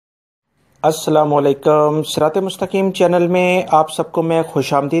السلام علیکم، صراط مستقیم چینل میں آپ سب کو میں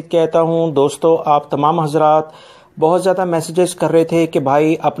خوش آمدید کہتا ہوں۔ دوستو، آپ تمام حضرات بہت زیادہ میسیجز کر رہے تھے کہ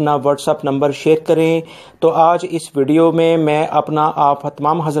بھائی اپنا واٹس ایپ نمبر شیئر کریں، تو آج اس ویڈیو میں اپنا آپ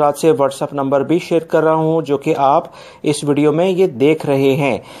تمام حضرات سے واٹس ایپ نمبر بھی شیئر کر رہا ہوں، جو کہ آپ اس ویڈیو میں یہ دیکھ رہے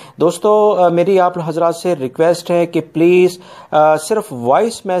ہیں۔ دوستو، میری آپ حضرات سے ریکویسٹ ہے کہ پلیز صرف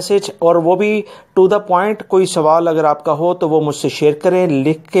وائس میسج، اور وہ بھی ٹو دا پوائنٹ، کوئی سوال اگر آپ کا ہو تو وہ مجھ سے شیئر کریں،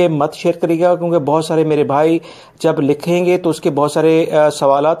 لکھ کے مت شیئر کریے گا، کیونکہ بہت سارے میرے بھائی جب لکھیں گے تو اس کے بہت سارے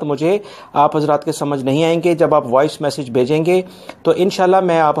سوالات مجھے آپ حضرات کے سمجھ نہیں آئیں گے۔ جب آپ وائس میسج بھیجیں گے تو انشاءاللہ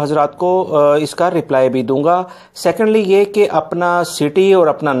میں آپ حضرات کو اس کا رپلائی بھی دوں گا۔ سیکنڈلی یہ کہ اپنا سٹی اور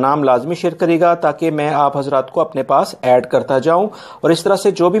اپنا نام لازمی شیئر کرے گا، تاکہ میں آپ حضرات کو اپنے پاس ایڈ کرتا جاؤں، اور اس طرح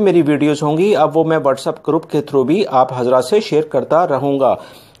سے جو بھی میری ویڈیوز ہوں گی اب وہ میں واٹس ایپ گروپ کے تھرو بھی آپ حضرات سے شیئر کرتا رہوں گا۔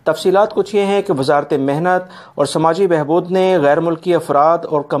 تفصیلات کچھ یہ ہیں کہ وزارت محنت اور سماجی بہبود نے غیر ملکی افراد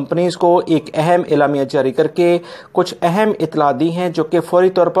اور کمپنیز کو ایک اہم اعلامیہ جاری کر کے کچھ اہم اطلاع دی ہیں، جو کہ فوری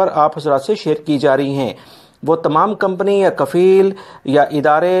طور پر آپ حضرات سے شیئر کی جا رہی ہیں۔ وہ تمام کمپنی یا کفیل یا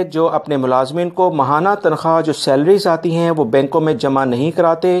ادارے جو اپنے ملازمین کو ماہانہ تنخواہ جو سیلریز آتی ہیں وہ بینکوں میں جمع نہیں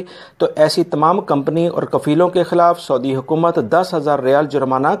کراتے، تو ایسی تمام کمپنی اور کفیلوں کے خلاف سعودی حکومت 10,000 ریال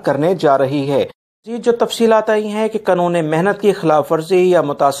جرمانہ کرنے جا رہی ہے۔ جو تفصیلات آئی ہیں کہ قانون محنت کی خلاف ورزی یا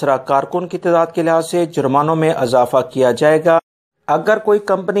متاثرہ کارکن کی تعداد کے لحاظ سے جرمانوں میں اضافہ کیا جائے گا۔ اگر کوئی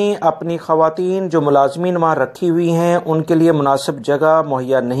کمپنی اپنی خواتین جو ملازمین وہاں رکھی ہوئی ہیں ان کے لیے مناسب جگہ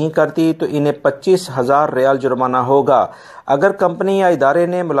مہیا نہیں کرتی تو انہیں 25,000 ریال جرمانہ ہوگا۔ اگر کمپنی یا ادارے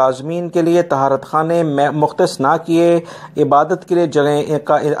نے ملازمین کے لیے طہارت خانے مختص نہ کیے، عبادت کے لیے جگہ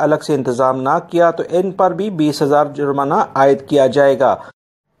کا الگ سے انتظام نہ کیا، تو ان پر بھی 20,000 جرمانہ عائد کیا جائے گا۔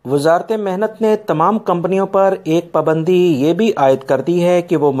 وزارت محنت نے تمام کمپنیوں پر ایک پابندی یہ بھی عائد کر دی ہے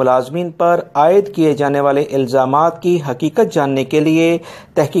کہ وہ ملازمین پر عائد کیے جانے والے الزامات کی حقیقت جاننے کے لیے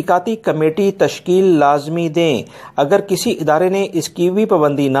تحقیقاتی کمیٹی تشکیل لازمی دیں۔ اگر کسی ادارے نے اس کی بھی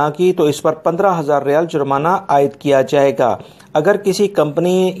پابندی نہ کی تو اس پر 15,000 ریال جرمانہ عائد کیا جائے گا۔ اگر کسی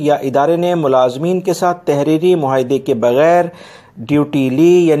کمپنی یا ادارے نے ملازمین کے ساتھ تحریری معاہدے کے بغیر ڈیوٹی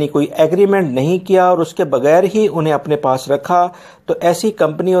لی، یعنی کوئی ایگریمنٹ نہیں کیا اور اس کے بغیر ہی انہیں اپنے پاس رکھا، تو ایسی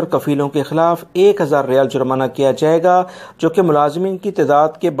کمپنی اور کفیلوں کے خلاف 1,000 ریال جرمانہ کیا جائے گا، جو کہ ملازمین کی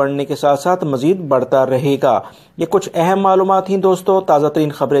تعداد کے بڑھنے کے ساتھ ساتھ مزید بڑھتا رہے گا۔ یہ کچھ اہم معلومات ہیں دوستو۔ تازہ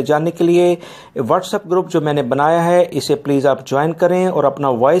ترین خبریں جاننے کے لیے واٹس ایپ گروپ جو میں نے بنایا ہے اسے پلیز آپ جوائن کریں اور اپنا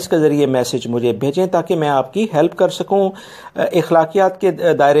وائس کے ذریعے میسج مجھے بھیجیں، تاکہ میں آپ کی ہیلپ کر سکوں۔ اخلاقیات کے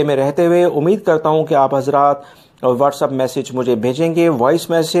دائرے میں رہتے ہوئے امید کرتا ہوں کہ آپ حضرات واٹس ایپ میسج مجھے بھیجیں گے، وائس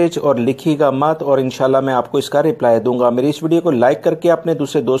میسج، اور لکھی گا مت، اور انشاءاللہ میں آپ کو اس کا رپلائی دوں گا۔ میری اس ویڈیو کو لائک کر کے اپنے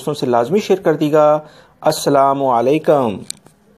دوسرے دوستوں سے لازمی شیئر کر دیجیے گا۔ السلام علیکم۔